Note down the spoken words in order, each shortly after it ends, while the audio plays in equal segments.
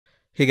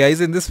Hey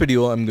guys, in this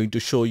video I'm going to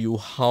show you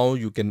how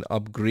you can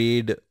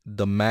upgrade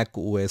the Mac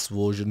OS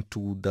version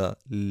to the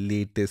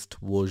latest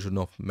version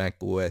of Mac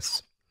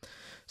OS.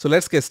 So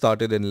let's get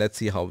started and let's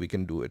see how we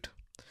can do it.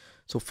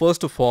 So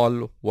first of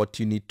all, what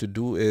you need to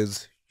do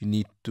is you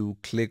need to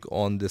click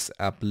on this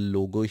Apple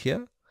logo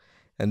here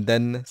and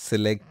then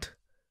select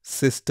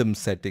system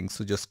settings.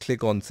 So just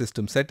click on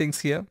system settings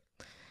here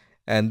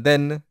and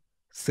then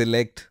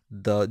select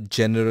the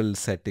general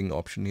setting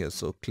option here.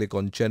 So click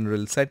on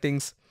general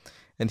settings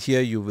and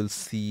here you will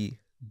see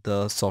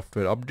the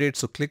software update.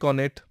 So click on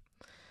it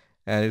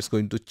and it's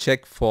going to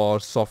check for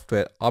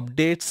software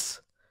updates,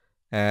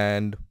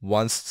 and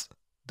once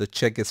the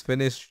check is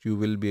finished you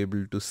will be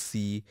able to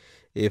see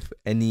if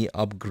any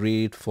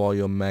upgrade for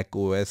your Mac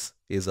OS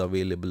is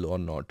available or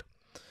not.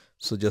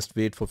 So just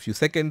wait for a few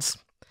seconds,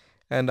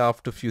 and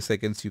after a few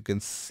seconds you can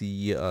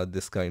see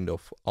this kind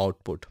of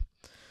output.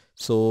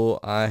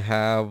 So I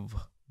have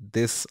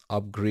this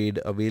upgrade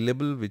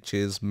available, which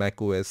is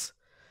macOS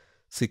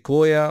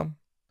Sequoia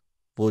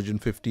version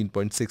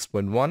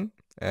 15.6.1,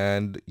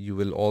 and you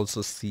will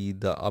also see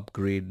the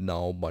upgrade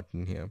now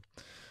button here.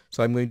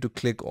 So I'm going to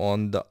click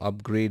on the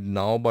upgrade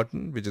now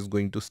button, which is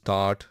going to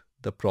start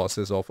the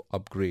process of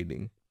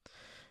upgrading.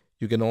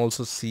 You can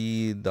also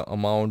see the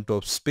amount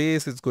of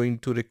space it's going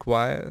to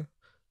require.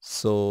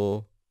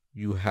 So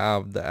you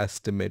have the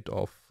estimate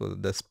of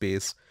the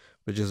space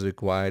which is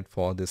required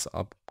for this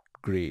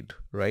upgrade,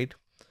 right?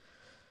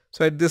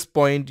 So at this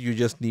point, you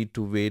just need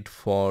to wait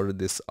for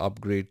this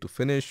upgrade to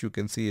finish. You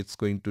can see it's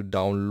going to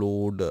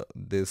download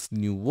this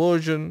new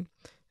version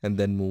and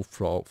then move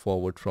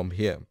forward from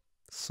here.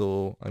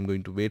 So I'm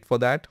going to wait for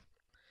that.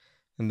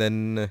 And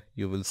then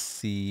you will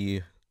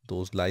see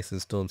those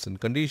license terms and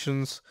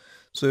conditions.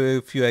 So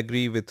if you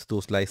agree with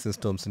those license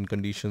terms and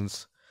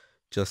conditions,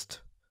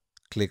 just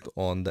click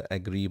on the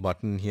agree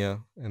button here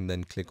and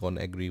then click on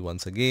agree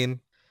once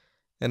again.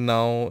 And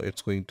now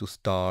it's going to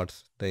start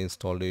the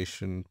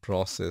installation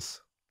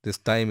process. This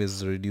time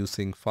is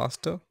reducing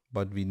faster,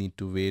 but we need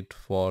to wait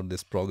for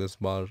this progress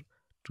bar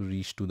to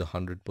reach to the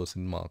 100%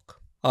 mark.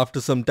 After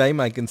some time,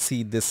 I can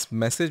see this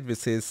message which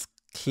says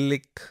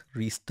click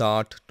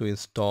restart to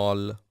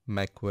install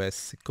macOS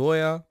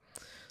Sequoia.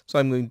 So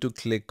I'm going to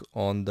click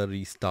on the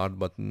restart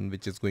button,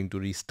 which is going to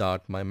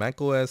restart my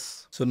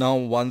macOS. So now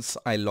once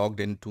I logged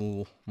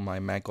into my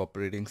Mac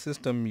operating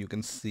system, you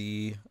can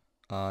see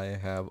I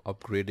have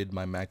upgraded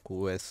my Mac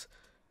OS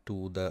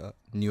to the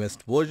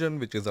newest version,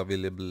 which is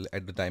available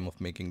at the time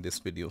of making this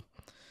video.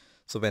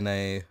 So when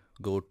I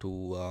go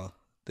to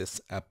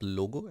this Apple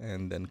logo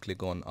and then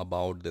click on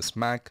about this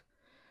Mac,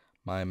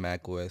 my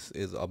Mac OS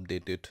is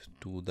updated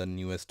to the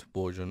newest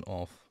version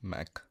of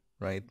Mac,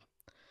 right?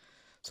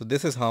 So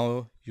this is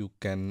how you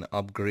can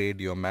upgrade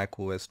your Mac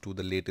OS to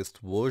the latest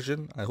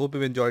version. I hope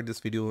you enjoyed this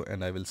video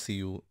and I will see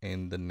you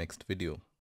in the next video.